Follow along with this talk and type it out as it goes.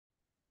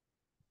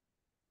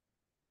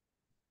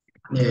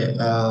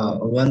Yeah,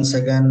 once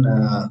again,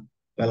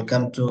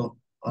 welcome to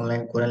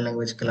online Korean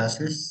language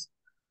classes.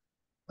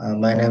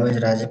 My name is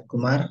Rajiv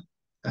Kumar.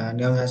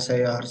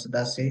 안녕하세요,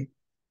 Harshada si.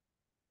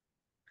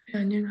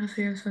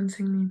 안녕하세요,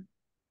 선생님.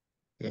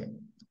 Yeah.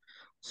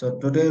 So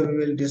today we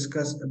will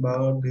discuss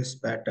about this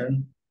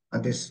pattern,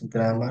 this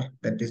grammar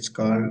that is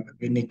called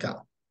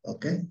Vinika.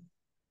 Okay.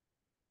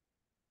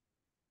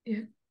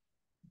 Yeah.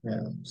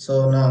 Yeah.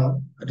 So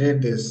now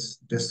read this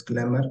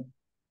disclaimer.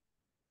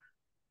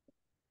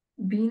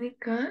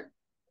 Binika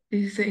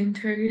is the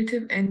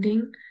interrogative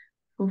ending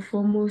for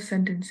formal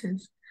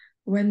sentences.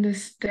 When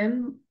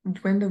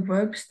the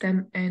verb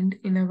stem end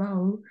in a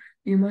vowel,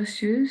 you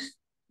must use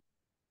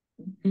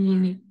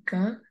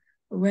binika.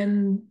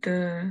 When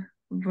the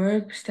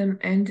verb stem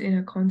ends in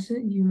a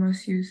consonant, you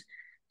must use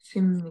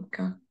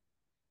simnika.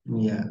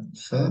 Yeah.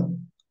 So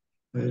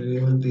we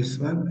will use this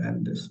one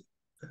and this.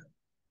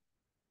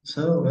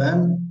 So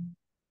when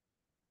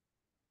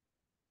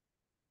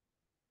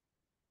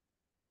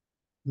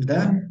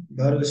the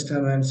verb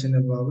stem ends in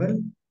a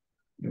vowel,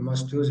 you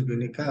must use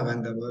Vinika.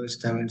 When the verb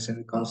stem ends in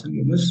a consonant,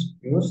 you must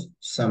use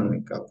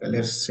Samnika. Okay,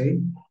 let's see.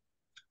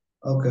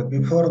 Okay,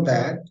 before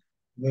that,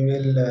 we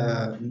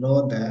will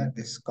know that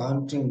this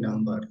counting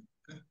number,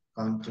 okay,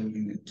 counting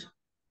unit.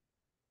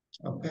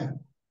 Okay,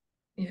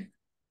 Yeah.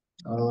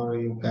 or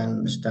you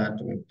can start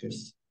with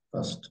this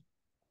first.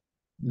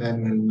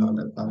 Then we'll know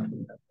the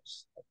counting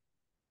numbers.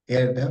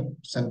 Here the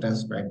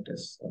sentence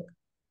practice. Okay.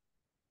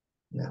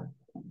 Yeah,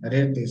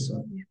 read this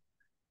one. Yeah.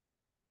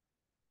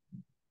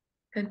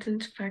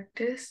 Sentence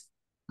practice.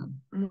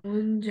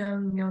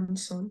 문장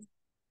연습.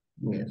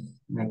 Yes,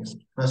 next,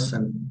 first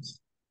sentence.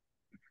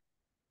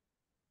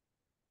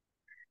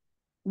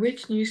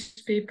 Which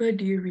newspaper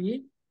do you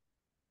read?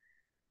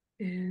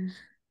 Is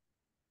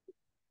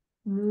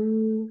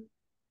무슨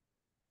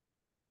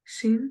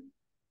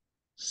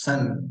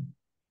Sun.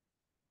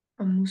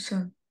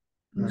 무슨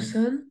Uh,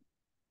 무슨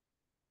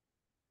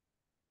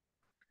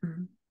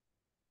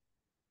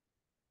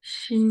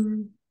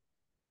신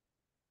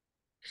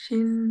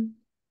신문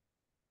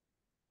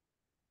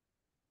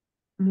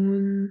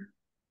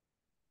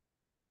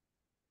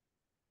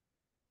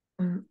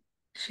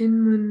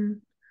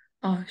신문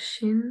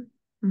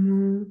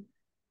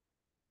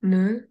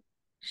신문을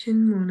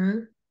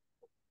신문을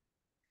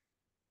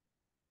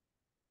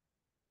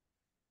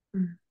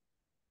음,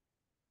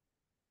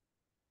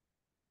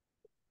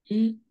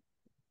 이,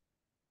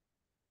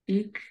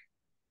 읽,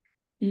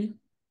 읽,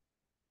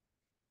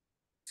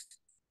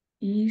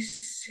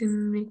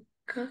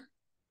 있습니까?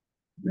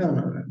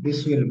 no.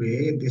 This will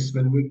be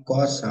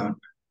cos sound.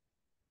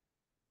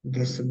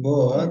 This Yeah.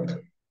 both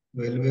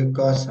will be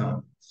cos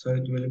sound. So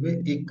it will be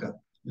ik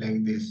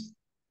like this.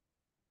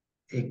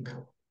 Ik.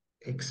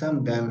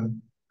 Iksam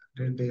then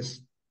read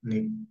this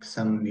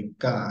niksam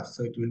nika.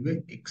 So it will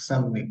be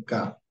iksam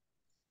nika.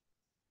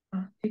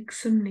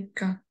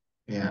 읽습니까?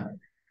 Yeah.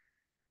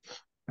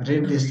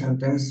 Read this Okay.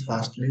 sentence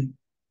fastly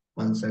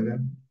once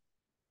again.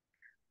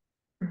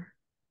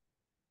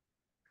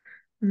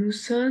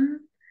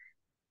 무슨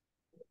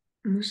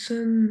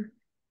무슨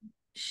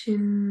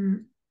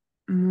신문을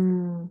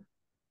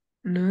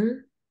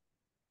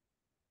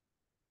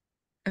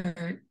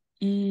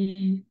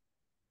이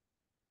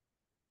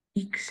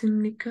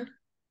읽습니까?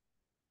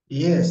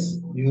 Yes,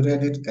 you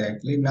read it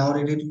correctly. Now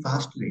read it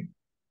fastly.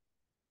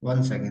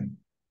 Once again.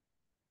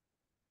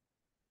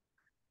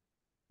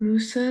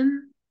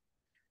 무슨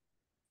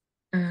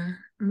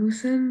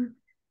무슨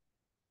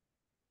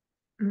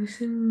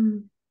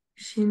무슨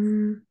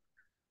신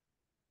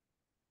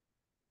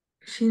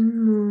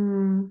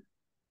신문을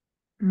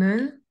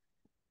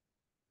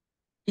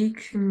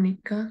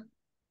읽습니까?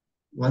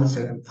 Once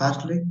again.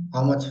 Fastly.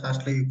 How much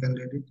fastly you can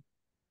read it?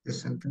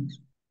 This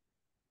sentence.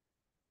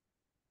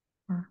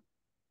 어,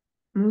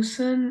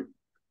 무슨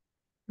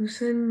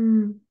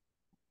무슨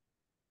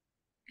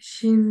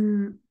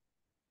신문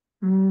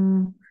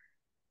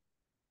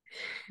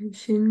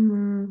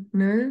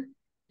신문을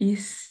읽,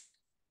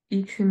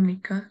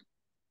 읽습니까?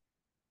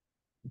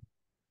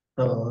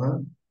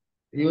 So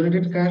you read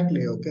it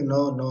correctly, okay?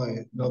 No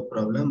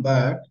problem.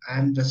 But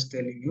I'm just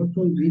telling you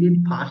to read it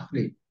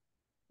fastly.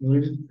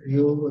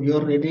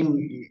 Your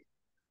reading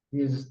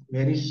is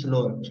very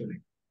slow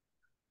actually.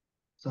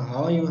 So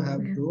how you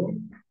have 네. to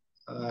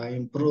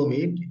improve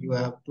it? You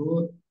have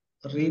to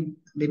read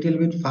little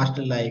bit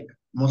faster, like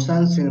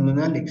Musan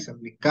Sinmunal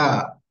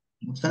Iksamnika.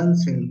 Musan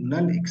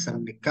Sinmunal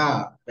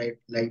Iksamnika. Right,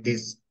 like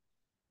this.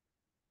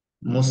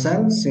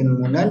 Musan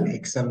Sinmunal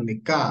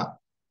Iksamnika.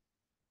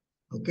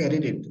 Okay,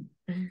 read it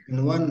네.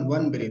 in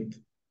one breath.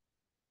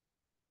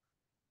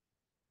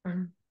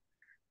 음,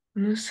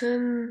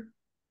 무슨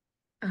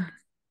아,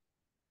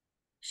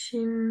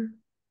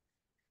 신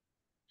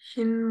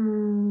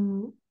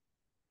신문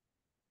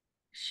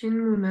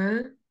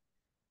신문을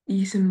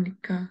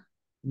읽습니까?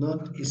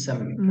 Not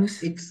Isamnika,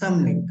 무슨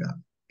Iksamnika,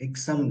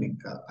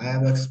 Iksamnika. I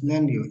have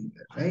explained you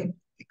here, right?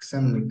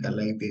 Iksamnika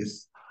like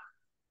this.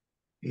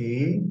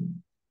 A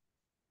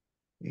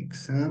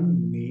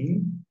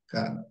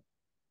Iksamnika.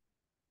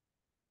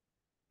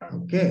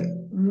 Okay.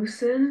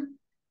 무슨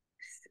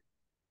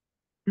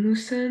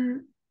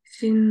무슨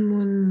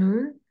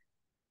신문을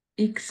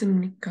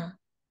읽습니까?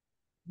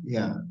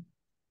 Yeah.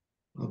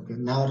 Okay.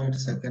 Now read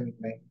second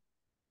line.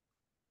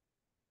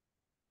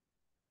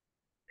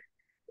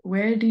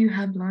 Where do you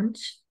have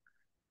lunch?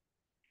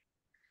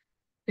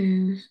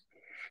 Is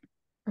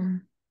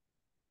um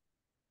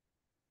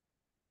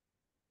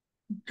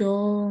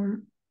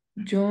John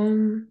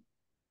John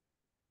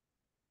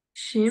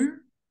Shim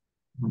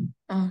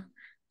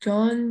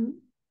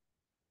John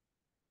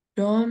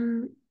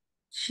John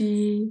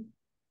Shi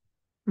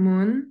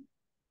Moon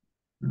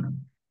Hmm.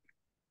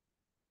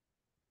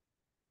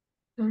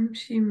 John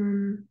Shi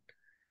Moon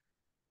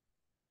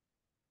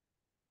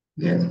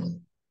Yes.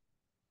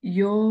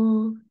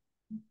 Yo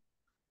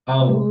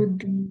Oh.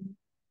 Yodi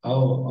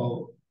Oh.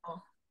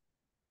 oh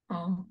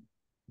oh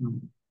Hmm.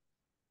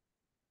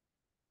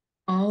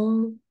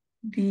 all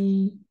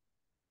the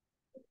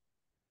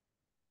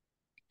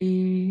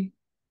a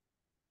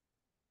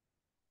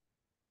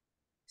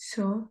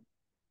so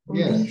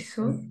Yes.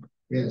 어디서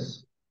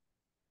Yes.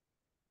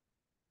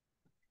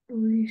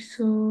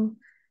 어디서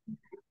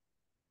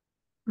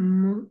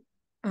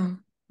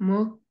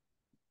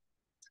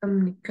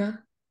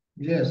먹습니까?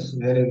 Yes.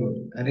 Very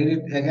good. Read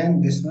it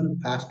again. This one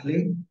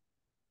fastly.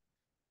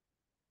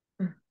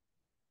 어,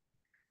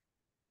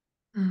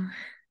 어,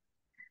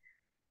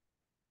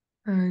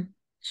 어,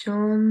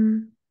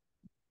 점,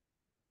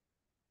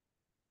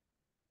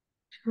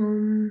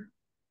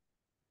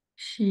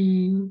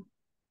 점심,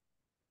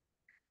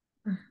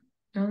 어,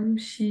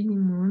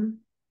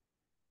 점심은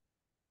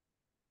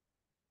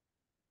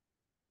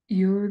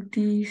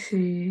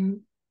요디세,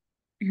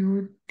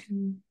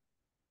 요디세,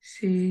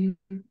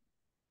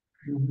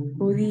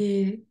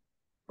 어디에,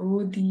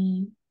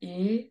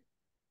 어디에서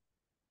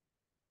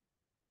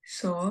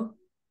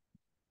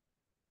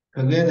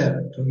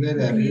Together.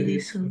 Together. Read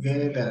it 어디에서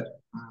together.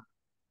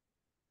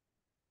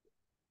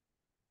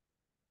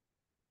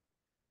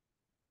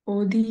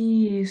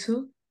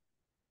 어디에서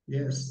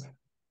Yes.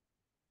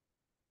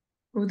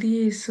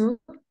 어디에서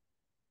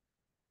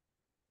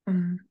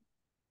음,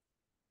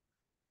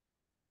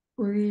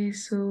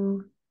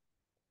 어디에서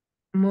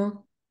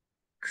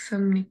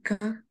먹습니까?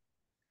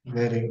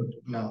 Very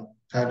good. Now,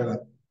 third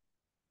one.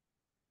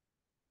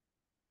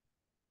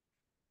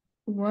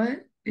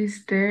 What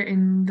is there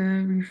in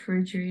the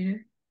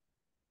refrigerator?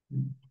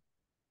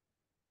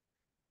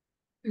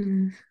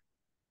 Is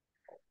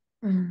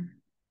um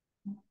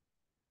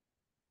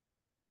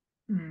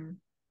mm,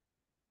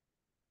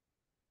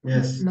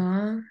 Yes.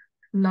 나,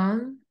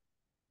 난,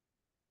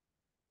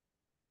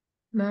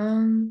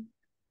 난,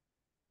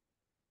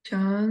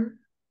 장,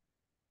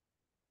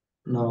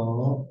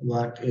 No.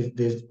 What is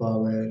this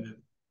vowel?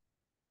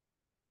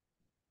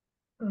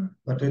 어,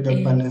 What is the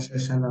에,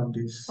 pronunciation of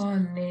this?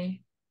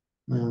 네.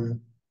 Hmm.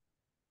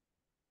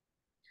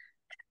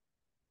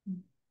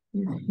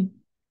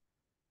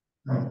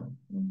 Oh.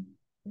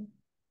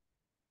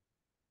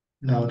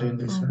 Now read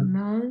this one.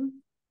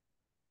 난,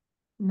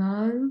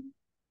 난,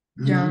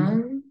 Hmm.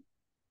 장,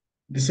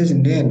 This is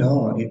ne,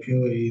 no. If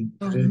you read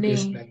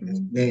this 네, like this,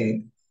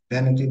 ne,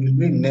 then it will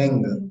be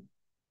neng.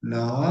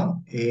 Na,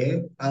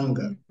 a, ang.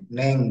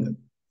 Neng.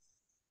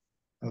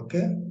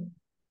 Okay?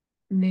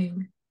 네,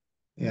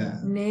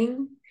 Yeah.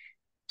 냉,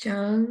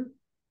 장,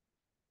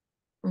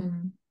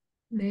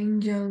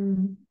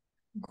 냉장고,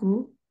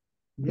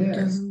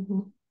 Yes.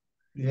 냉장고,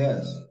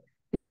 Yes.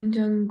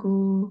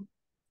 냉장고,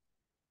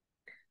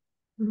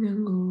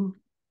 냉장고,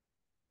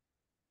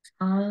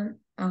 아,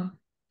 아,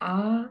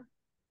 아,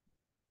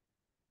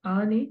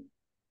 안에,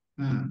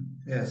 Hmm.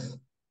 Yes.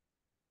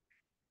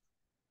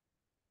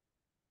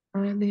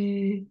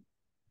 안에,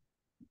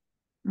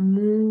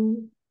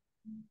 무,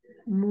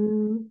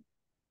 무,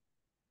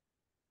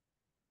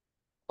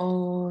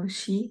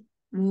 무엇이,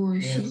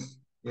 Yes.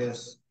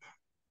 Yes.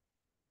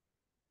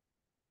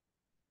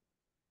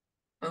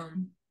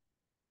 음,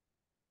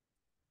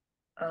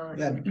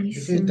 Yeah.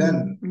 This is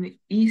done.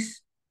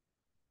 있,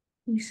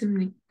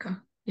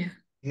 있습니까? Yeah.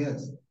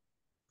 Yes.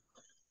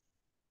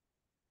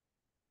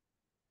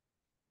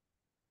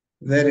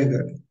 Very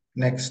good.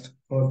 Next.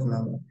 Fourth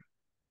number.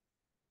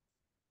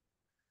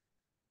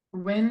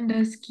 When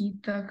does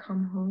Gita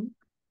come home?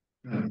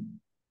 Hmm.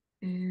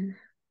 Is,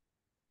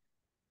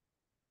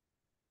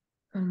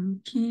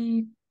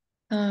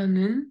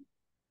 기타는,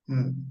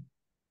 Hmm.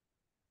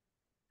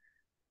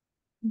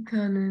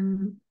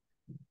 기타는,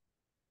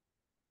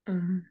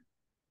 음,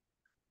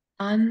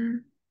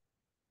 안,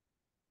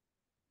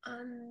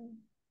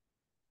 안,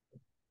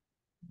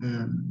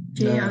 Hmm.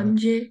 No.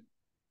 안제,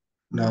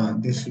 No.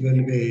 This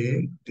will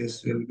be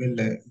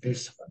like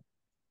this one.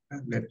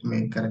 Let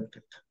me correct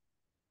it.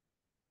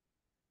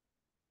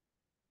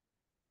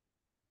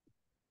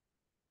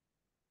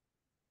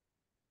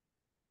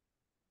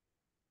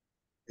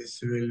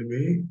 This will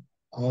be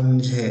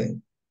onje.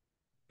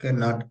 Okay,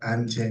 not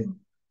anje.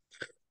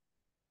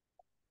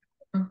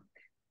 어,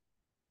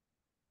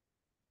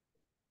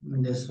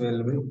 This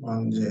will be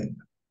onje.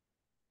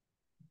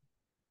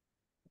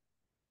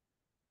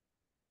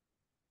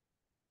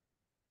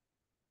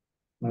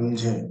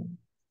 Unje.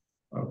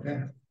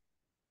 Okay.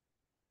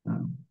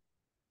 Hmm.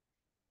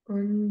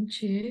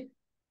 언제,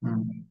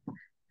 Hmm.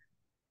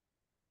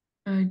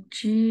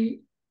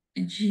 지,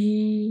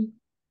 지,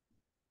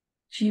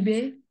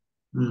 집에,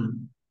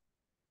 Hmm.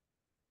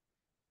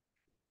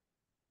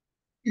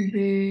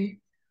 집에,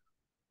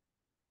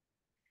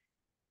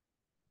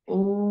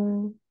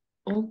 오,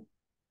 오,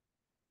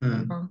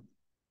 Hmm.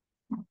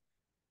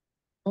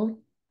 어,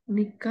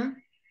 오니까,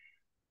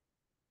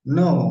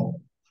 No,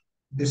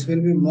 this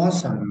will be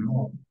Mawsam.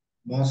 No,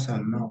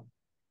 Mawsam. No.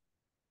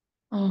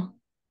 어,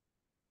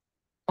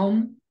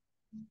 엄,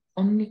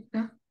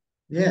 옵니까?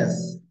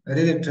 Yes.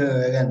 Read it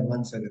again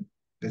once again.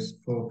 This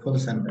full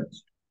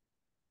sentence.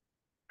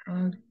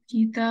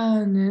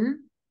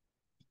 기다는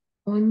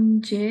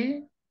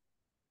언제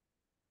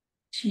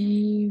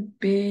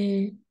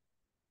집에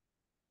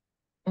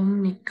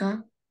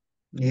옵니까?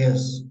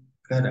 Yes.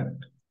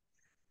 Correct.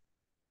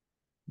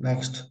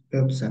 Next,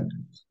 fifth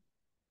sentence.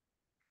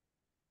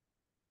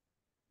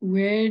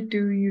 Where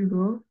do you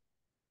go?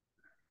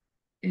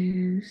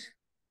 Is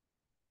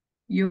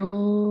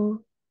your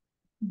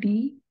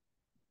the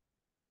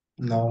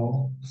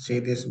No. See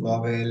this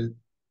vowel.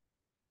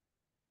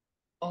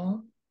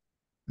 or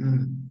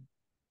Hmm.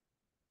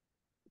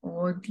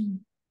 어디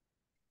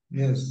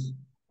Yes.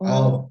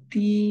 Oh.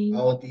 어디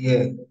Oh,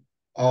 the.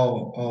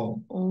 Oh,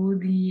 oh.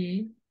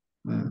 어디에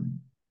Hmm.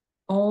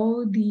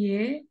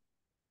 어디에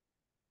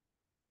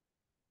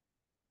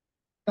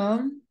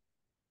감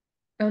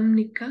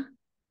갑니까?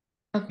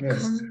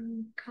 Yes.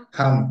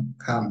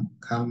 감가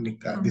Come,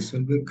 Nika. 감 This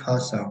will be kha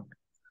sound.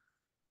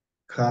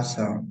 Kha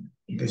sound.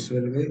 This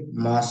will be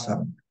ma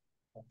sound.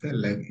 Okay,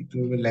 like it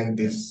will be like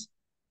this.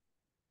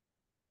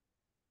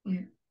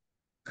 예,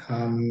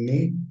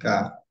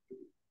 Khamnika.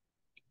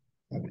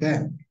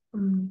 Okay.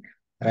 갑니까?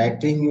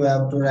 Writing you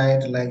have to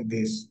write like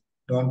this.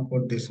 Don't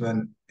put this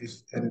one,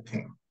 this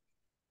anything.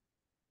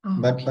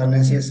 But 오케이. 예.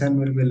 pronunciation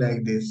will be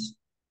like this.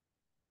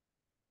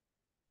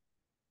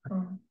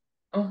 어,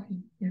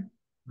 오케이. 예.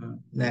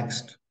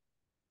 Next.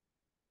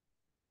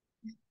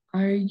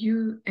 Are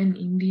you an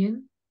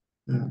Indian?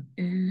 Hmm.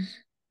 Is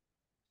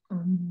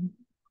um,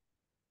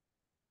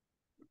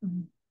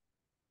 um,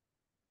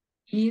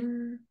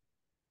 in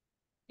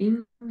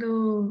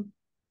인도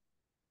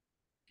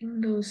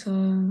인도사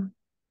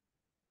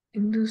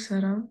인도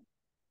사람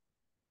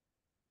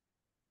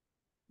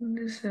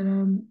인도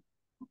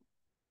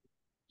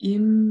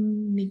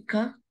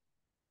사람입니까?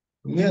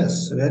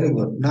 Yes, very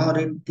good. Now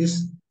read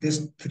this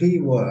three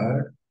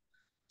word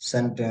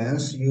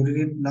sentence. You read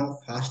it now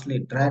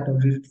fastly. Try to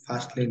read it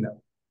fastly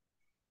now.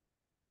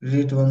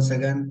 Read it once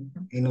again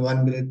in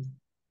 1 minute.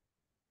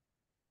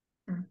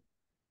 음,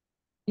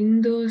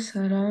 인도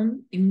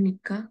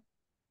사람입니까?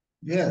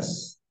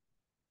 Yes,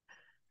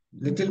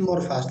 little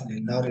more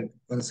fastly. Now read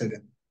once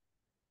again.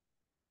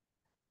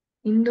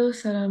 인도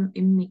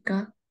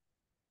사람입니까?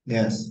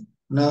 Yes.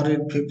 Now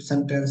read fifth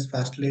sentence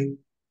fastly.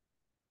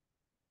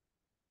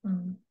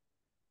 음,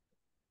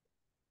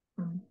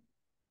 음,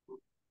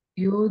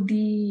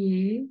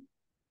 요디에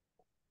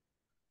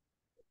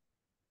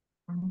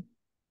음,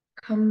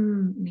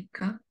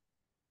 갑니까?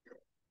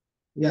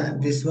 Yeah,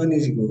 this one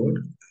is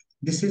good.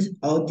 This is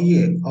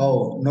audiye.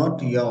 Oh,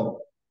 not yo.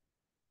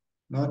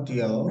 Not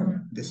yo.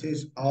 음, This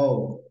is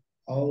oh.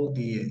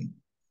 Audiye.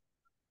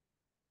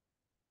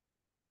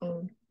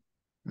 어,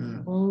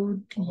 Hmm.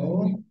 어디에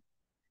Oh,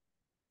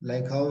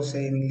 like how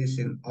say in English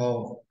in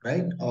oh,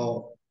 right?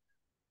 Oh,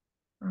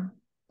 어,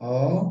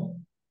 oh,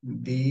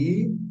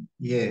 the,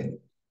 yeah.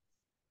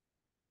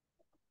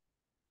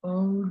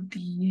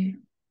 어디에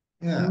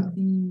Yeah.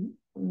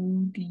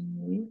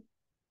 어디에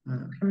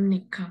Hmm.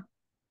 갑니까?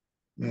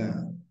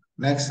 Yeah.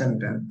 Next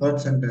sentence. Third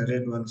sentence.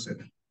 Read once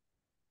again.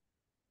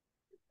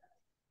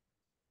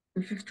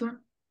 The fifth one,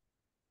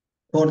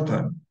 Fourth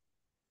one.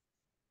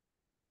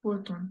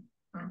 fourth one.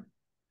 어,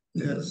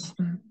 Yes.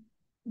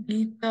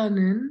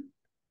 일단은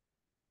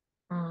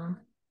어,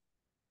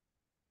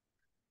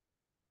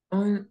 어,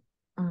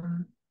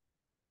 어,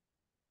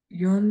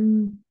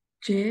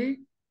 연재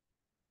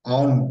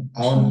On.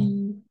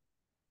 지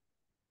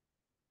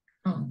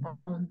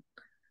어,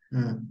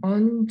 Hmm.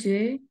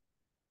 언제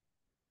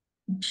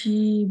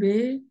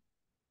집에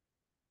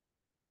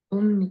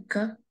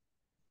옵니까?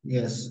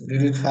 Yes.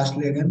 Read it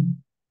fastly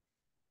again.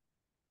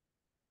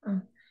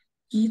 어,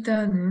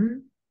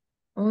 기다는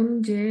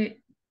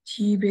언제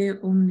집에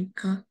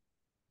옵니까?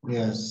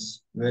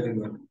 Yes. Very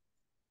good.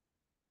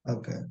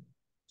 Okay.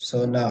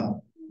 So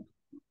now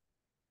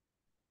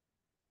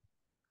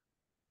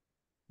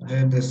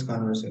read this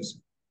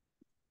conversation.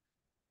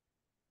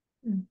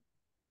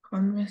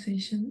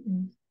 Conversation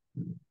is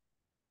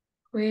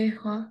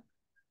회화.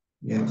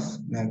 Yes.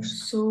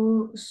 Next.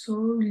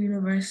 Seoul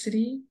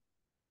University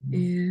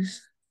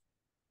is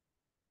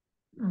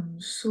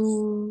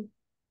Seoul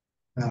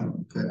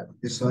Okay.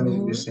 This one is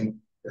Seoul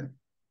missing. Okay.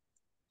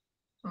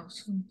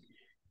 so,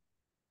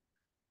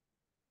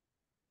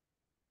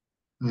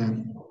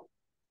 Hmm.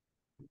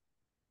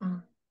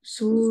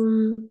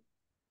 Seoul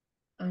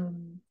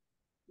um,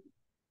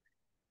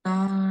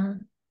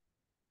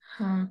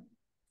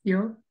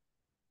 Yo.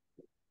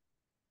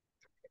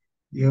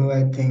 You,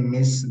 I think,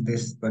 miss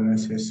this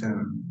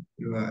pronunciation.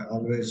 You are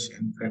always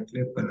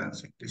incorrectly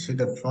pronouncing. This is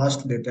the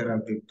first letter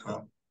of the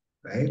thumb,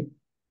 right?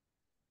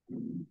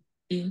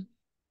 E.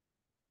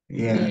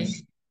 Yes.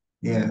 E.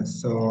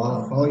 Yes. So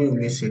how you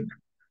miss it?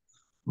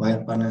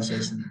 While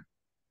pronunciation.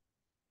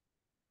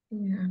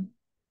 Yeah.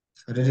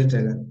 So read it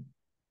again.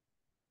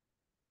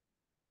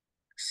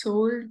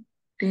 Sol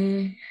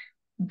de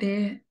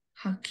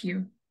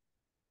Hakio.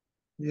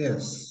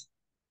 Yes.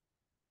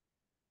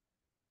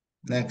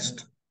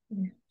 Next.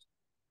 Yeah.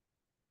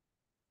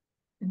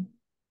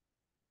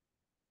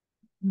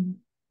 Mm.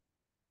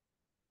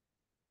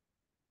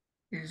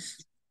 Is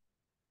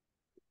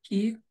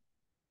Kim.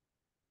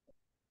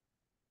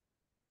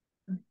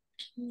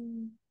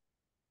 Kim.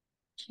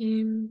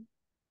 Kim.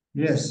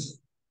 Yes.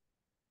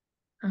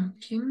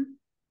 Kim.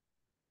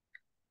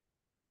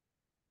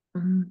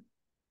 Um,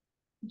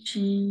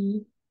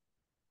 Ji.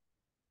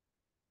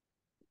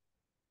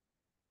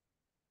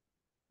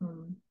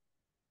 Um,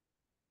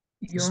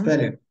 Spell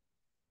Yong. it.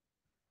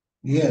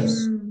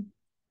 Yes. Kim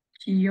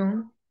Ji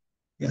Yong.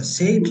 Yeah.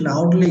 Say it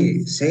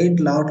loudly. Say it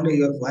loudly.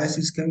 Your voice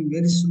is coming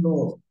very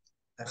slow.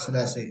 That's what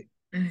I say.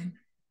 Uh,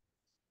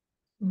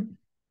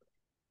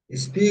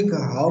 Speak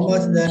how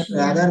much Kim that Ji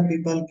other Young.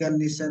 people can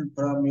listen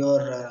from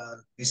your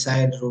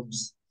beside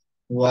rooms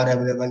who are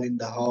available in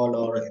the hall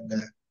or in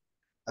the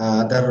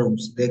other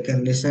rooms. They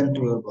can listen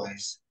to your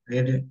voice.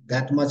 Read it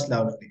that much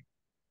loudly.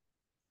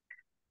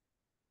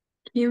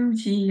 Kim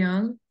Ji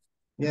Young.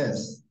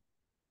 Yes.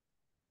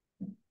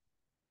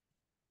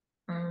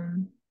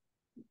 Um,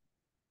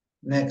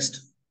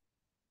 Next.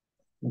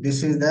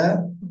 This is the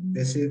mm,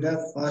 this is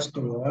the first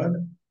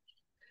word.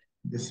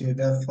 This is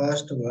the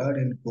first word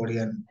in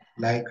Korean.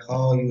 Like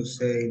how you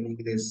say in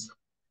English.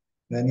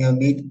 When you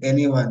meet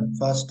anyone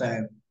first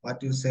time,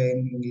 what you say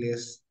in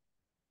English,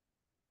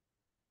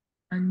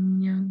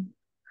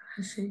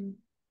 안녕하세요.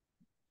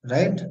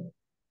 right?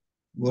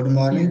 Good Yeah.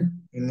 morning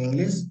in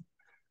English.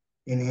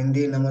 In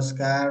Hindi,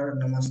 namaskar,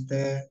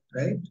 namaste,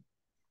 right?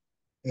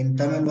 In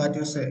Tamil, what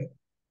you say?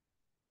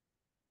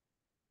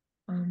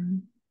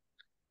 Um,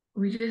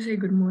 we just say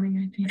good morning,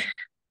 I think.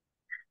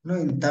 No,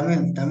 in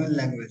Tamil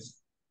language.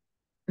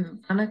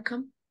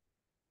 Vanakkam.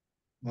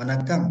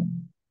 Vanakkam.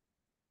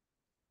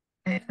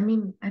 I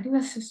mean, I think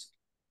that's just,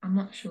 I'm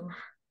not sure.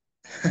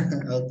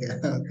 Okay,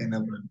 okay, no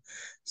problem.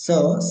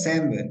 So,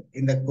 same way,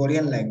 in the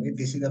Korean language,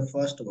 this is the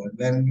first word.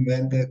 When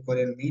the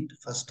Korean meet,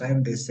 first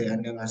time they say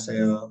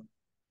annyeonghaseyo.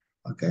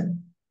 Okay.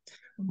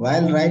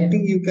 While Yeah.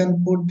 writing, you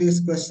can put this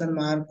question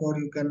mark or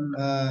you can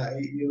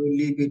you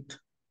leave it.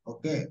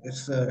 Okay,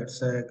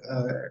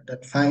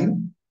 that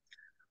fine.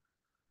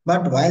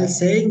 But while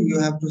saying, you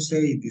have to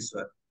say this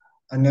one.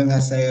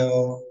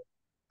 안녕하세요.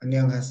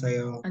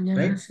 안녕하세요.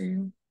 Right?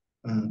 안녕하세요.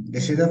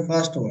 This Yeah. is the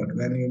first word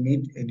when you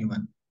meet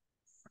anyone.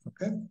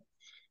 Okay?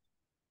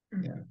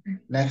 Yeah. Okay.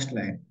 Next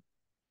line.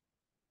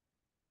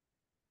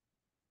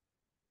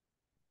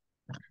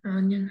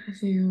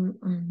 안녕하세요.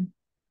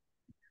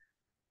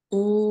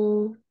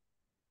 오,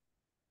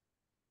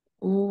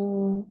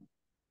 올해,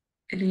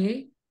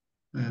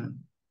 Mm,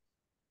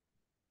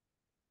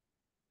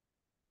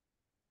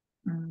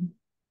 음,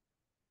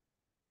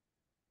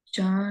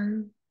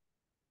 짠,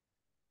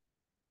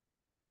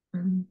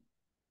 음,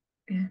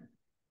 예,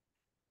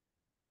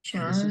 This is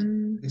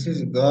짠, this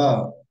is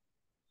go.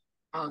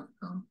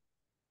 아까,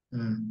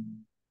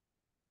 Mm,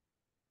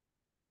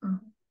 어,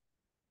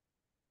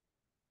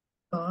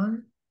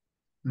 건,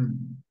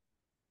 mm,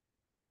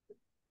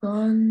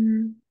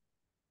 건만,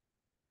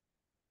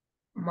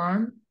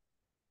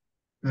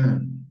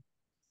 mm,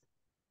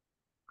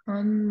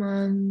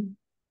 건만,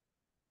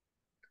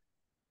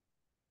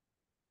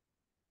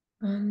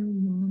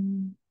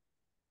 건만,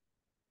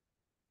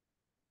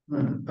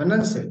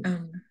 Pronounce it.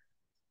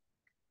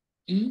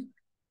 이,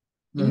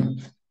 이, Mm.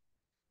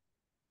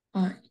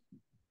 아,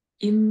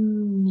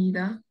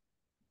 입니다.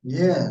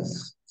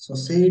 Yes. So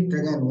say it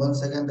again.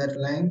 Once again that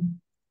line.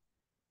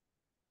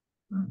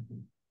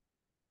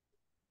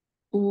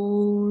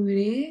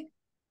 올해,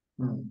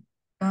 Mm,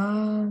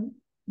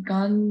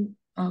 간,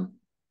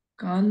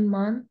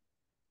 간만,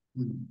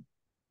 mm.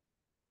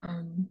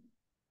 음,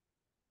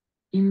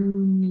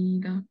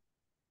 입니다.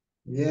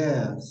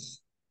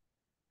 Yes.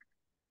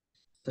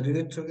 So read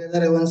it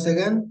together once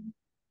again.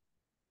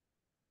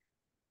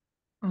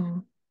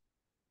 어,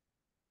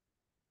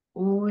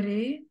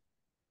 올해,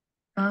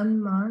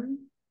 간만입니다.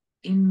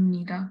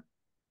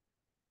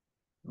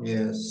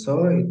 Yes.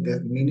 So the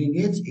meaning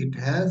is it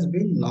has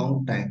been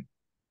long time.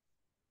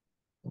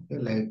 Okay,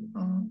 like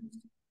어,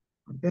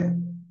 okay.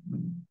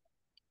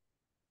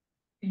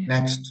 예,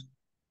 Next.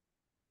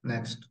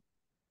 Next.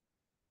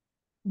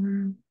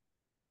 음,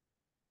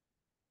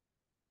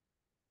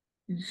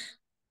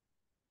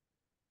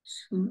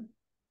 수,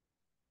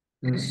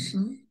 Mm.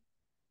 수,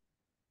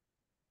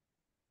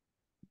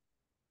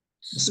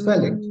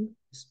 Spell it. 수,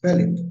 Spell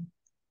it.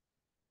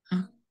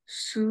 아,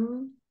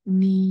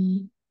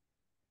 수니하,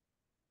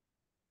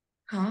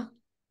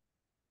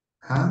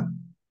 Huh?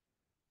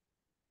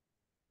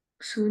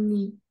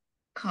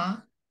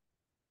 Sunika,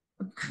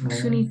 No.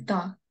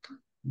 Sunita.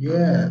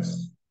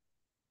 Yes.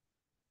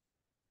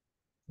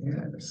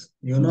 Yes.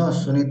 You know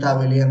Sunita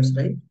Williams,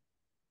 right?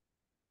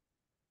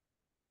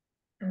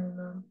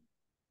 Uh,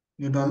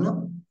 You don't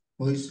know?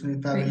 Who is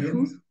Sunita wait,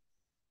 Williams? who?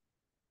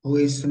 Who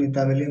is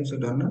Sunita Williams? You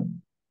don't know?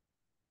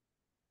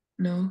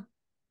 No.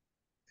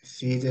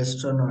 She is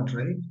astronaut,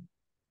 right?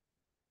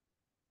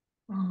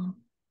 Oh,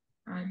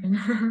 I don't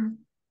know.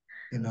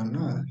 You don't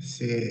know?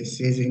 She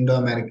is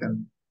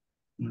Indo-American.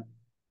 Hmm.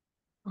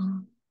 Oh,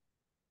 oh,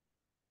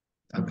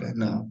 Okay,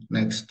 now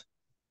next.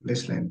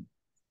 This line.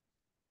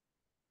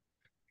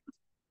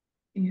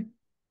 yeah.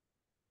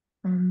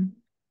 Um,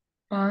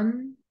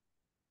 Ban,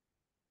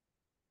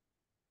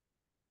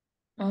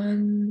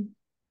 ban,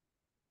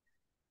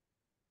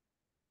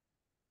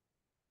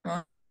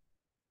 ban,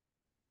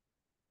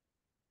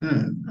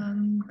 Hmm.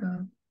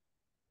 Bangga,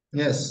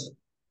 Yes.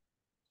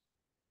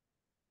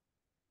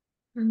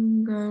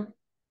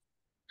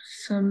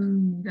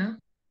 Samida,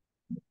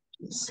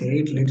 Say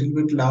it little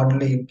bit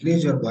loudly.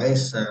 Increase your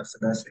voice,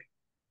 Sadasi.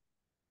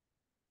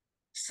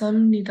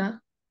 Samnida,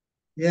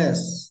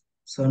 Yes.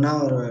 So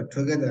now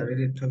together, read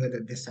it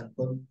together. This and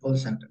full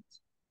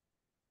sentence.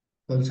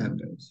 Full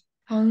sentence.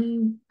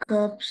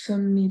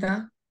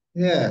 반갑습니다.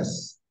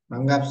 Yes.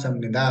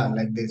 Bangapsamnida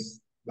like this.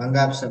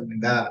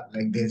 Bangapsamnida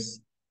like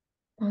this.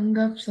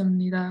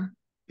 반갑습니다.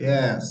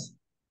 Yes.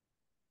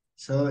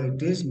 So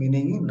it is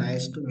meaning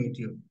nice to meet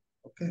you.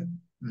 Okay.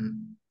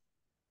 Hmm.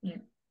 예.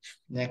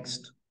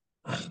 Next.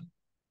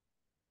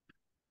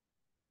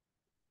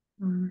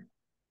 음,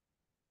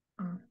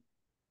 어,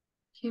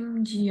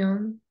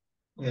 김지연,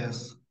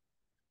 Yes.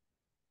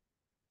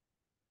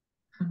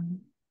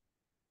 음,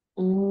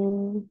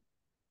 오,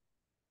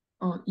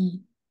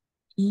 이,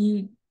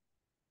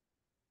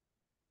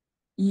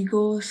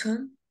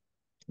 이것은,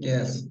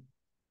 Yes.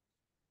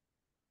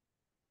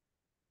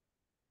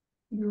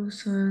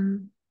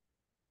 이것은,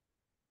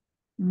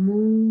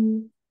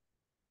 무,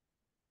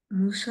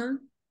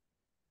 무슨,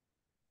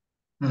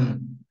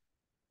 Hmm.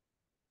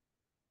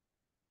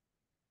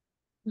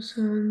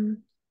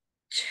 무슨,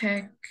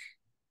 책,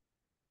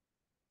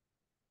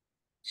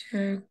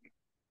 책,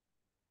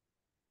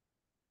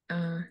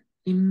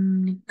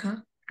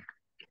 입니까?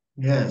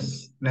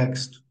 Yes.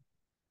 Next.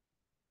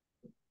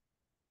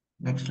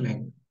 Next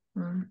line.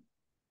 음,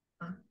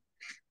 어,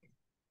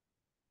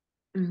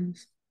 음,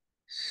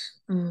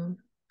 어,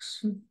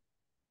 수,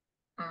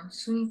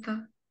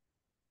 순이다.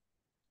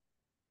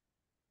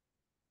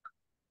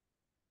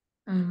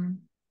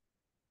 음,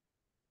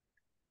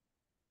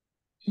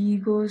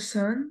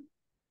 이것은,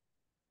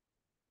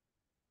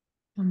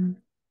 음,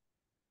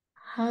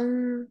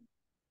 한,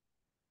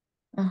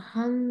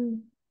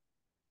 한국,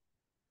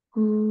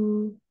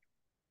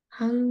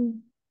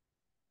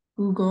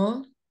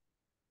 한국어,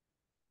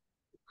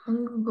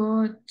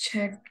 한국어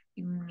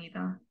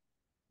책입니다.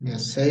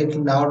 Yes. Say it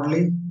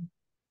loudly,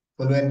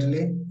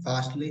 fluently,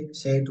 fastly.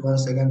 Say it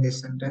once again this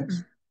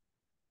sentence. 음,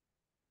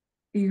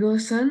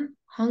 이것은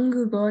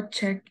한국어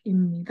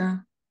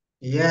책입니다.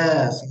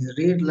 Yes.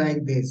 Read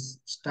like this.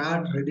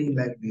 Start reading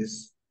like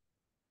this.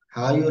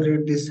 How you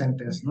read this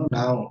sentence? No,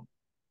 now.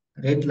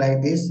 Read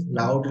like this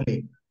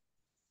loudly.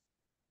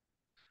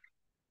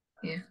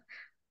 예,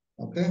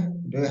 Okay.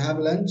 Do you have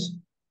lunch?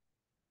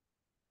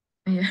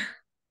 예.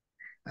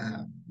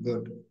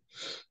 Good.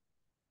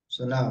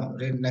 So now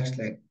read next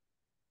line.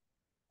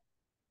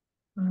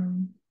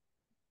 음,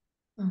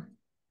 어,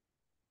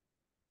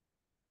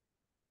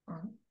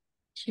 어,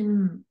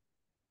 김,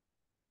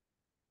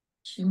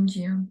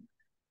 김지영,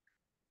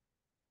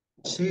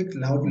 Say it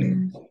loudly.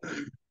 음,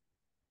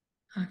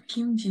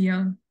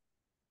 김지영,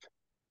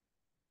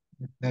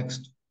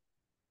 Next.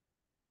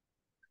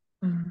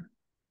 음,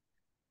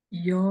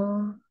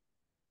 여,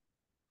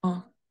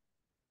 어,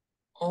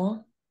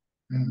 어,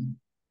 Hmm.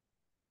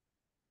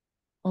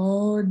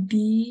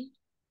 어디,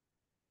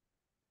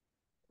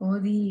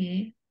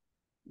 어디에,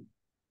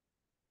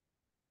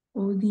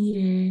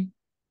 어디에서,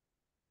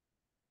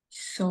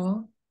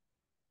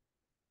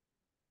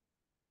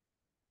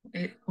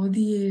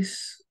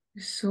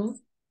 어디에서,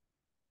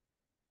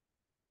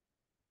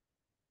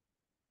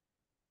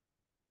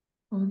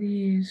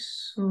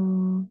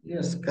 어디에서,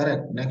 Yes,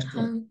 correct. Next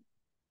one.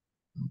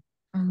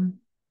 한, 음,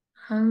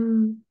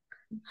 한,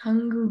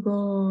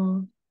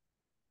 한국어를,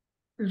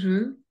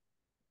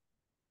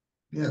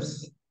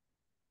 Yes.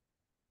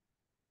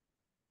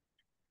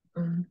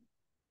 음,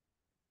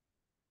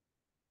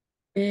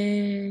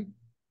 배고,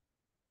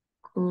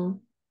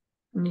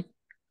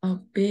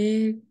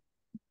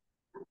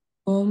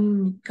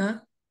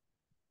 배웁니까?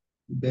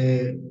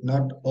 They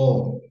not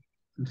O.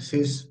 This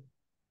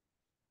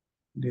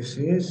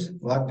is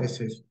what this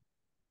is.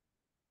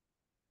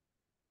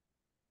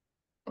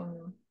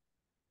 어,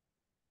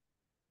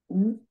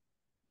 우,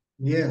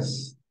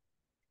 Yes.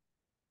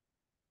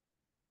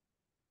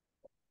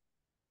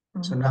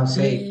 So 어, now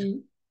say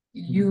it.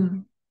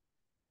 Hmm.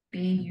 배움,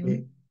 배움,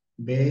 Be,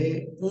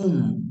 be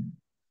움,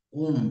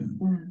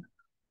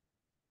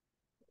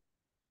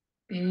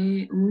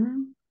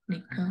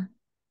 배움니까?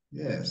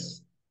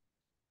 Yes.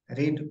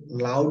 Read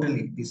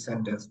loudly this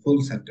sentence,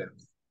 full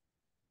sentence.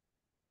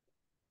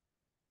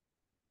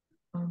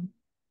 음,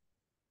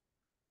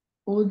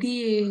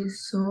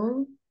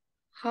 어디에서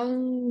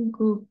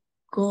한국어,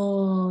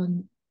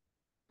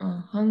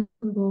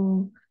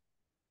 한국어를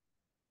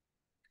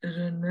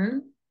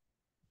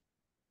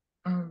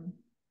음,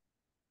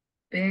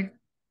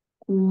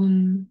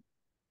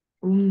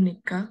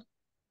 배웁니까?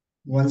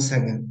 Once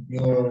again,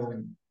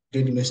 you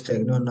did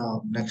mistake. No,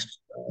 no.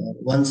 Next,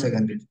 once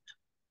again.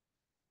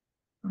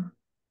 어,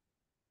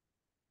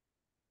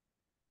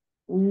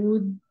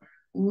 어-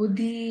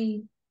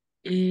 어디에서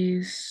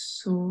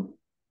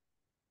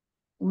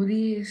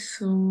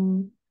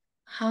어디에서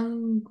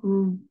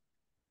한국어를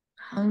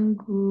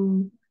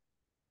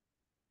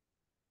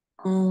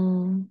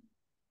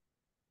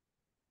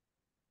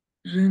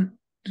를,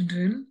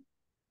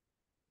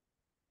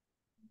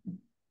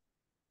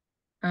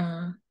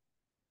 아,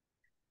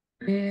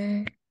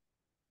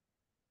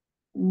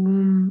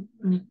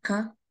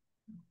 배웁니까?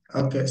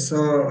 Okay, so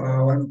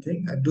one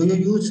thing. Do you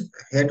use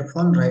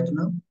headphone right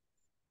now?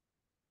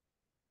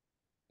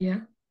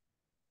 Yeah.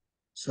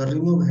 So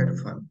remove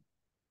headphone.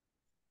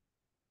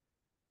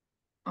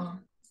 Oh,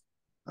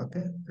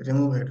 Okay,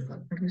 remove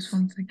headphone. just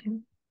 1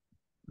 second.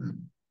 Hmm.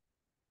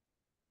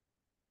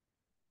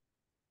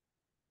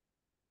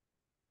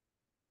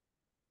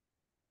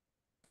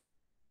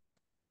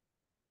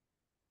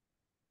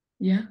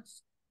 Yeah.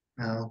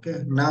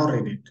 Okay, now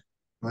read it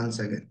once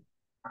again.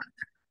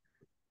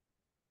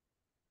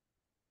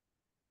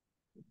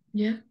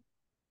 Yeah.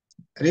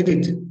 Read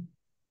it.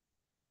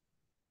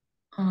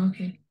 Oh,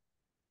 okay.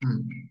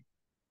 Hmm.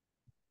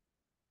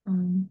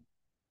 Um,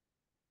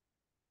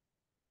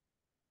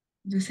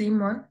 the same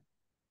one.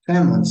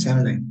 Same one,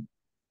 same line.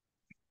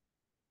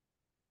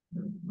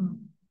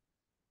 음.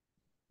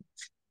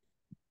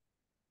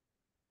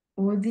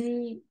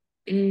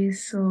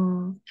 어디에서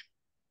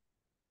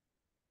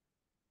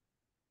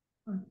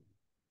어,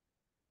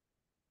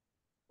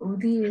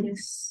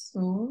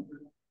 어디에서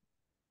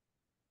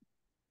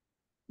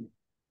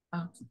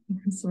아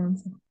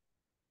죄송합니다.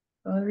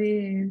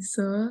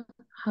 어디에서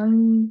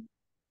한국어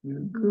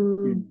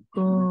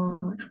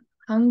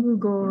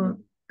한국어를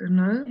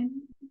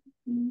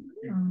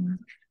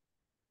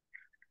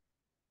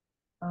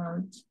어,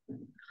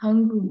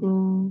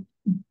 한국어를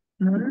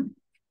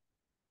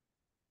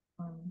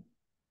어,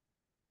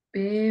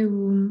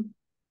 배웁니까?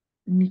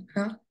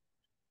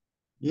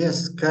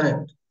 Yes,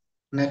 correct.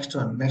 Next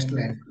one, next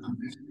line.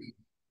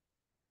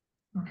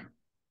 어,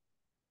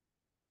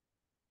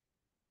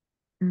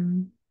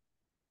 음,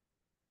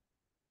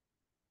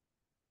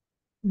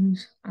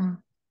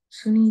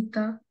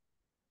 순이다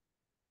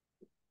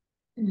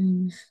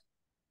음,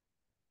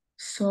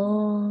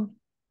 서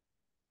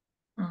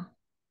아,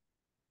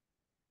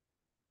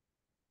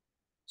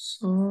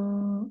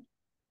 서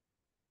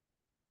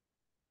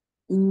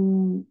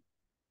울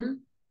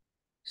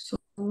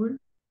서울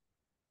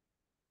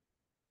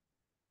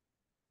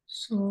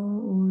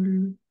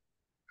서울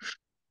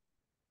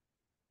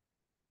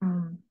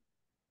음,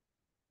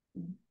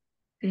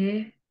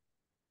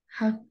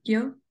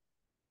 대학교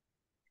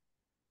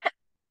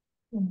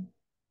음,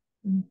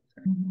 음,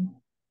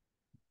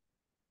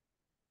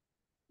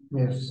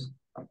 Yes.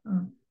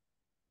 음,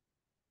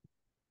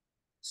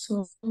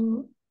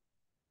 서울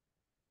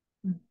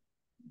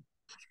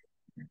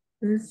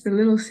it's a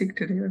little sick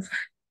today. That's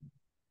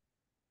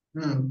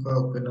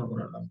Okay, no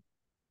problem.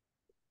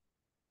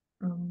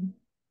 um,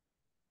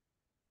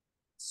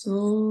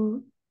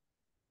 so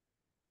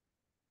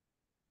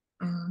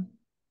uh,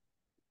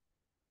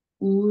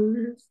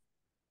 울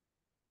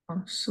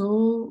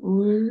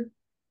서울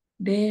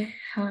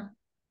대학교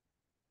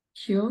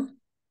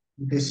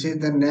This is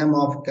the name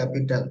of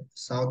capital,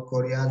 South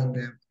Korea's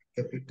name,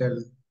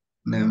 capital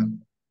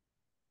name.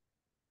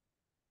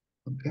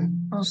 Okay,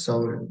 어,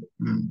 Seoul.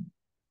 Hmm.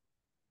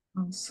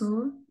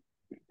 서울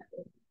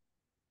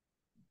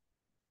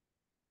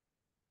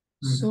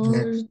Next.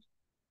 서울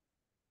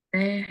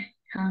대학교에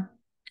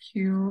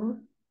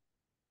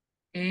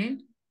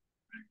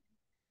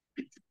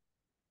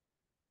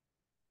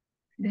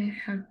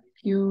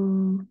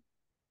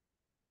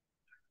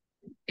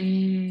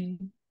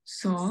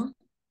대학교에서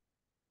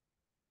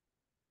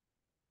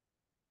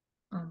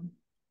음,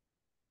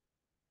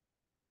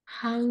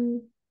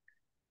 한,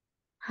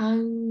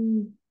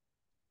 한,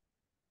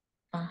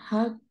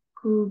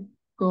 한국어,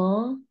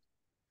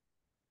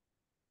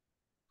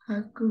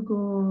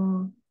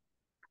 한국어,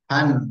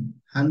 Han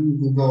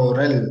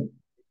Gugorel.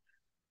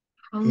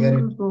 Here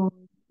한국어,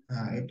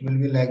 it will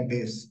be like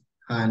this.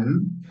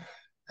 Han,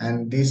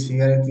 and this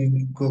here it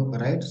is cook,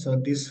 right? So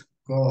this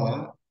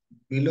go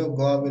below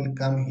go will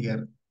come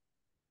here.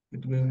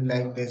 It will be 아,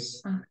 like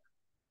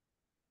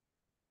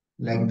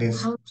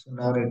this. So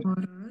now it.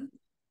 한국어를,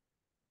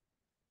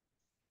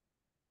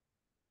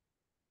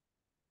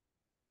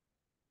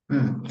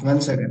 One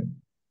second.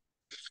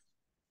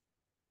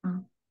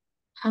 아,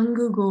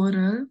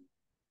 한국어를,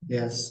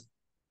 Yes.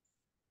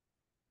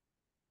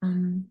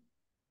 음,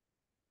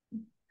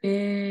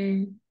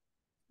 배,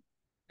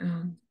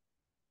 음,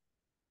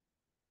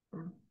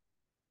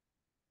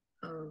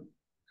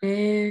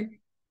 배,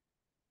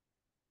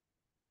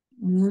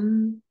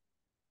 문,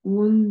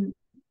 운,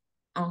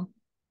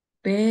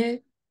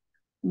 배,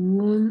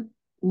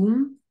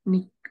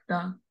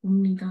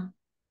 웁니다.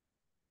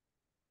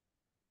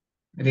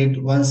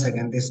 Read once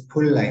again this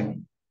full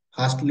line.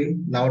 Fastly,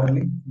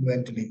 loudly,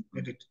 fluently.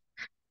 Read it.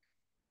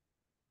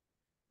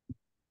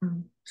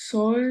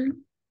 서울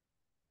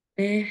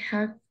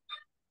대학교에,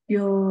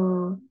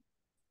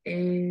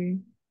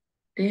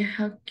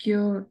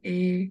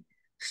 대학교에서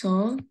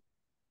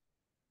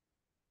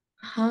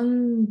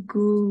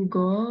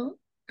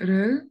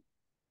한국어를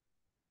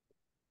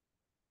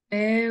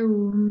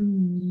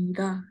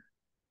배웁니다.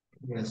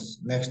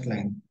 Yes. Next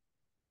line.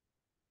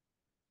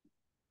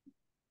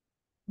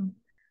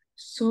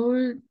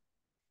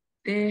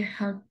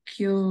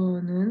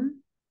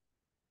 서울대학교는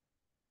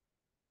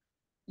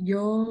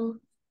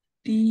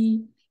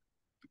여디,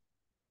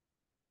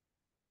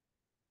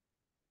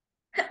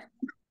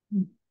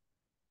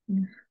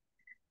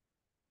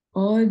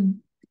 어,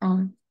 어,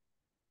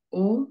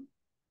 어,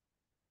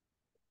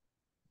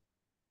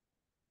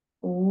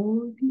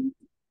 어디,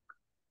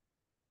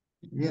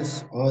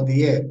 Yes. Oh,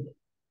 the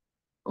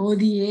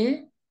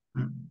어디에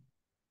Hmm.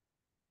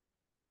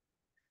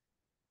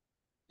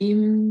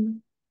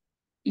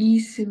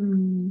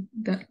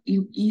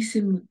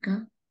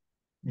 있습니까?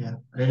 Yeah.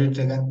 Read it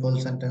again. Full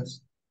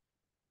sentence.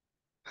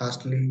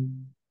 Fastly,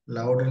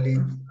 loudly,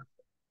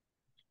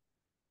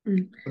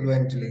 음,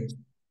 fluently.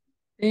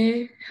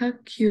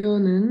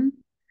 대학교는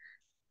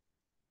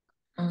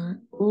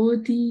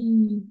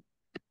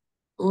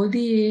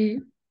어디에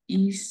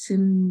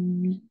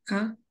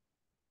있습니까?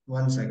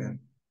 Once again.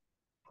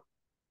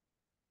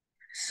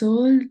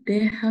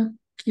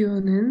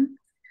 서울대학교는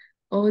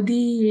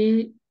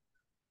어디에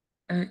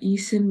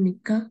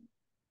있습니까?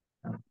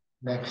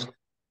 Next.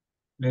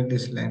 Read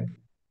this line.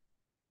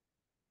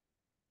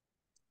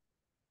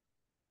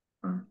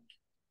 어,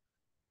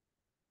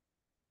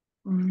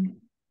 음,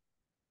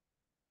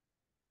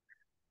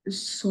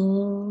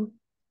 서,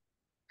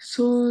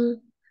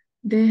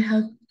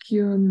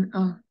 서울대학교는,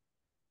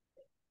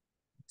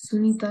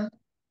 순이다.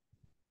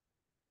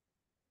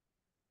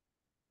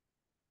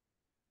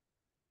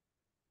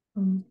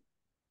 음,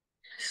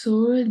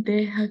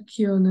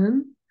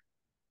 서울대학교는,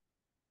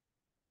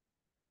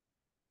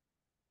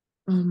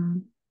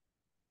 음,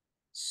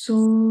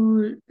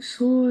 서울,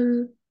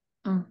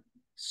 아,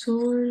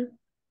 서울,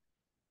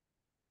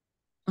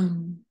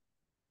 음,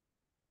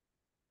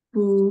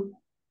 북,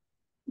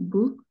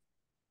 북,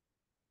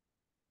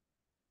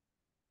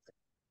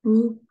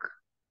 북,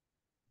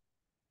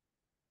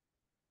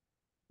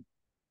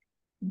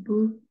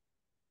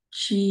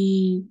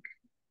 북지,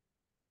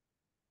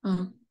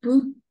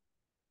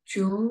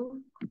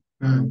 북쪽,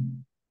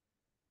 Hmm.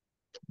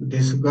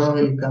 This go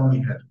will come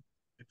here.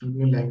 It will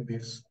be like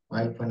this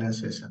while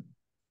pronunciation.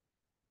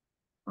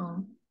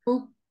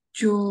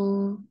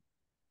 북쪽,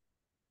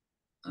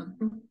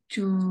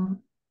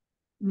 북쪽에,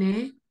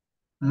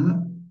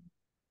 Hmm?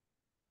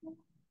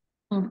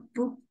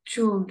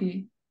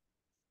 북쪽에,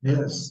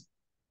 Yes.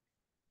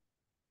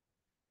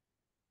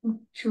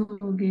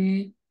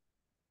 북쪽에,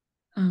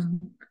 음,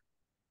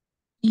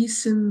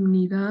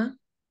 있습니다.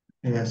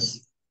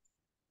 Yes.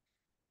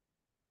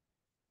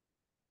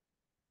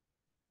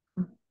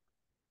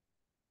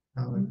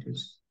 Now it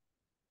is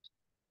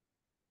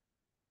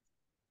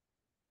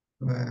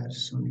where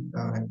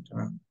Sunika went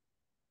on.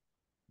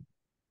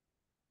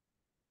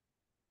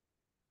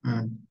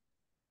 Hmm.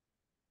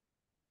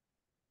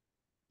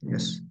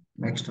 Yes.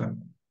 Next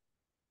one.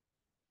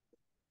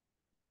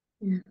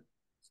 Yeah.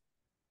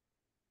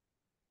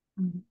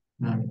 Hmm.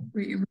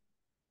 Wait,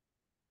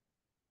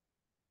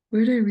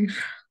 where did I read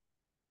from?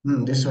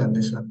 Hmm. This one.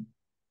 This one.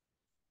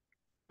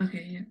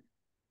 Okay, yeah.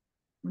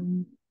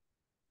 음,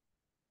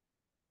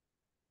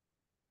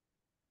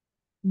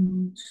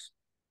 음,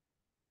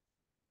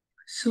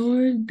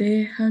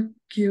 서울대학교,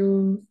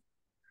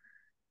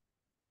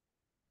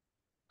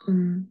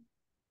 음,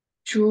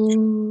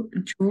 조,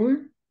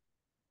 졸,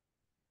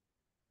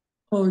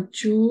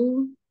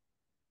 조,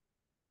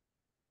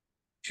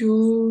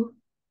 조,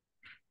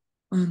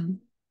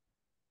 음,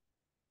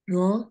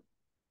 러,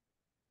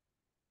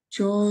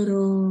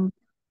 졸업,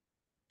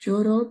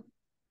 졸업,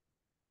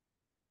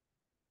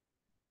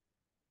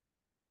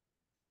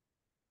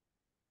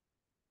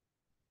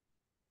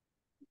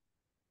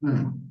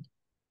 Hmm.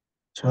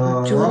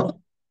 졸업,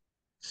 Chorop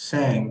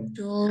sang.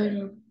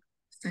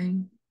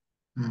 졸업생,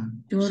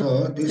 Hmm.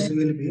 So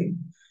졸업생,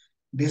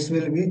 this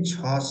will be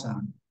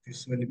chasan.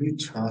 This will be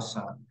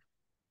chasan.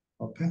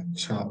 Okay.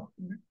 Cha.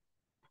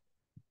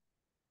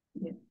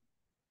 예.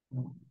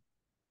 Hmm.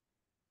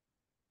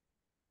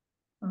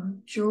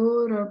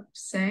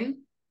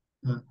 졸업생,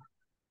 Hmm.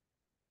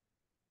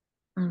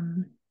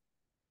 음,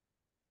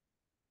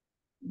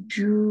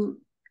 주,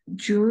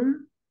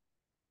 중,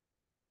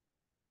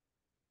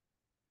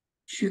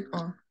 It,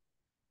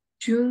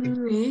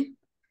 중에,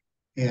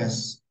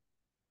 yes.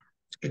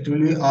 It will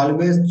be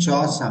always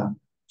cha sound.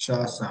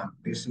 Cha sound.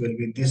 This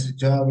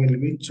jaw will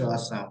be cha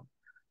sound.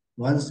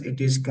 Once it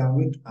is come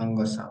with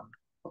anga sound.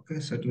 Okay. Okay,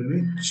 so it will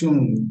be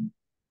chung.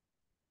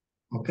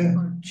 Okay.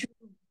 or chu.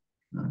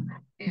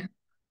 Yeah.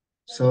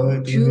 So it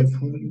will Chu.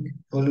 be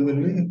full will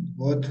be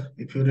both.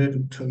 If you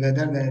read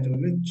together, then it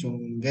will be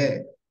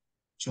chunge.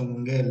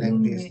 Chunge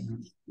like this.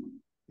 Chunge.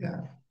 Yeah.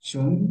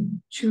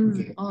 Chung.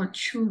 Chung. Or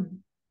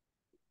chung.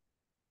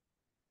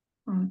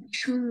 Or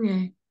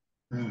chunge.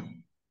 Hmm.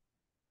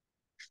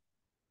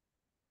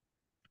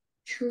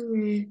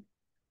 Chunge.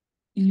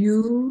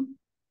 You.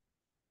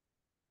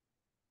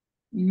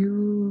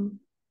 You.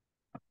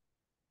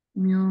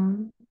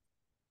 Myung.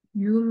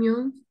 You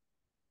myung.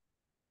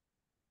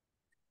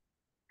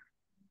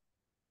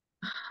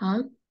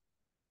 Han.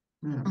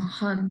 Hmm.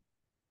 Han.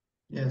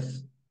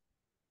 Yes.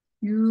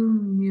 You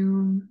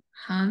myung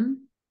han.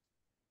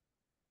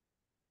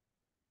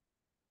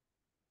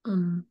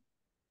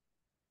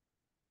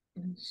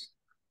 Yes.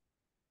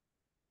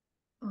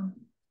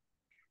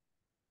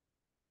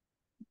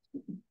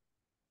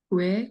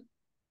 Quế.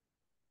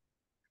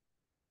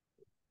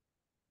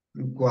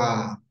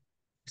 Gua.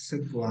 It's a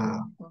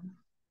gua.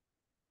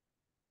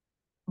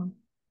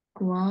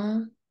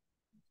 Quá.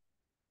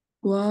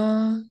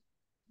 Quá.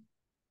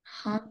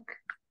 Hak.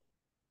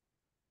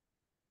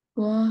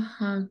 Quá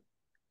hak.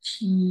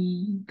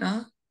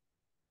 Chida.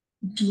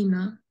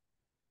 Dina.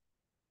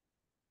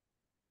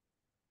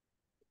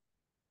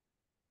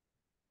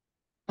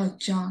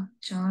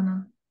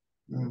 Jana.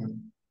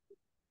 Hmm.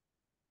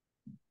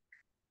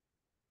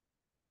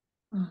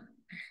 Uh,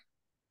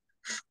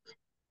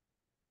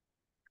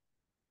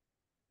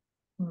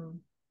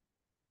 um,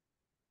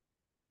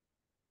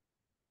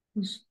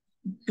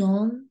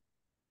 John.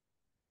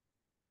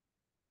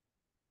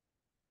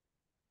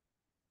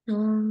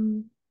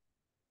 John.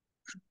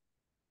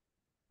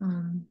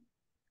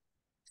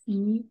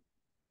 Chi.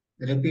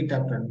 Repeat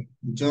after me.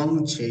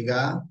 Jong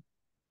chega.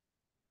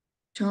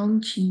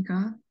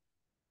 정치가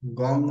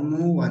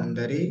Gongmu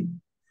wandari.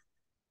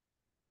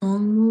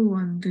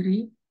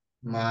 공무원들이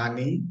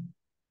Mani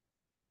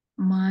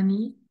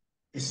많이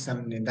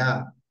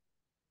있습니다.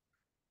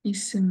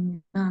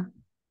 있습니다.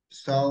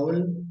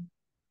 서울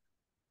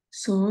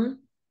서울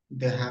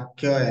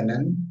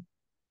대학교에는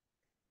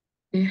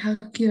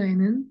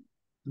대학교에는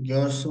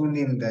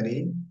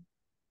교수님들이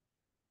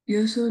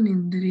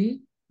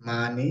교수님들이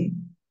많이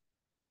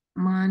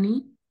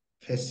많이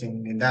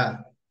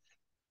계십니다.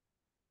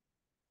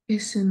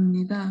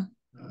 있습니다.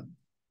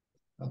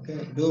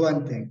 Okay, do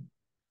one thing.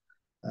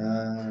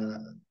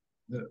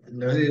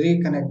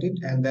 Reconnect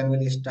it and then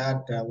we'll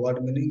start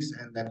word meanings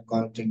and then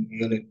counting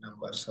unit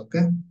numbers.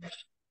 Okay.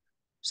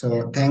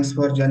 So thanks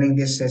for joining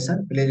this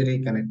session. Please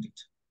reconnect it.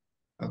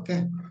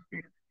 Okay.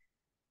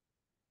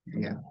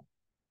 Yeah.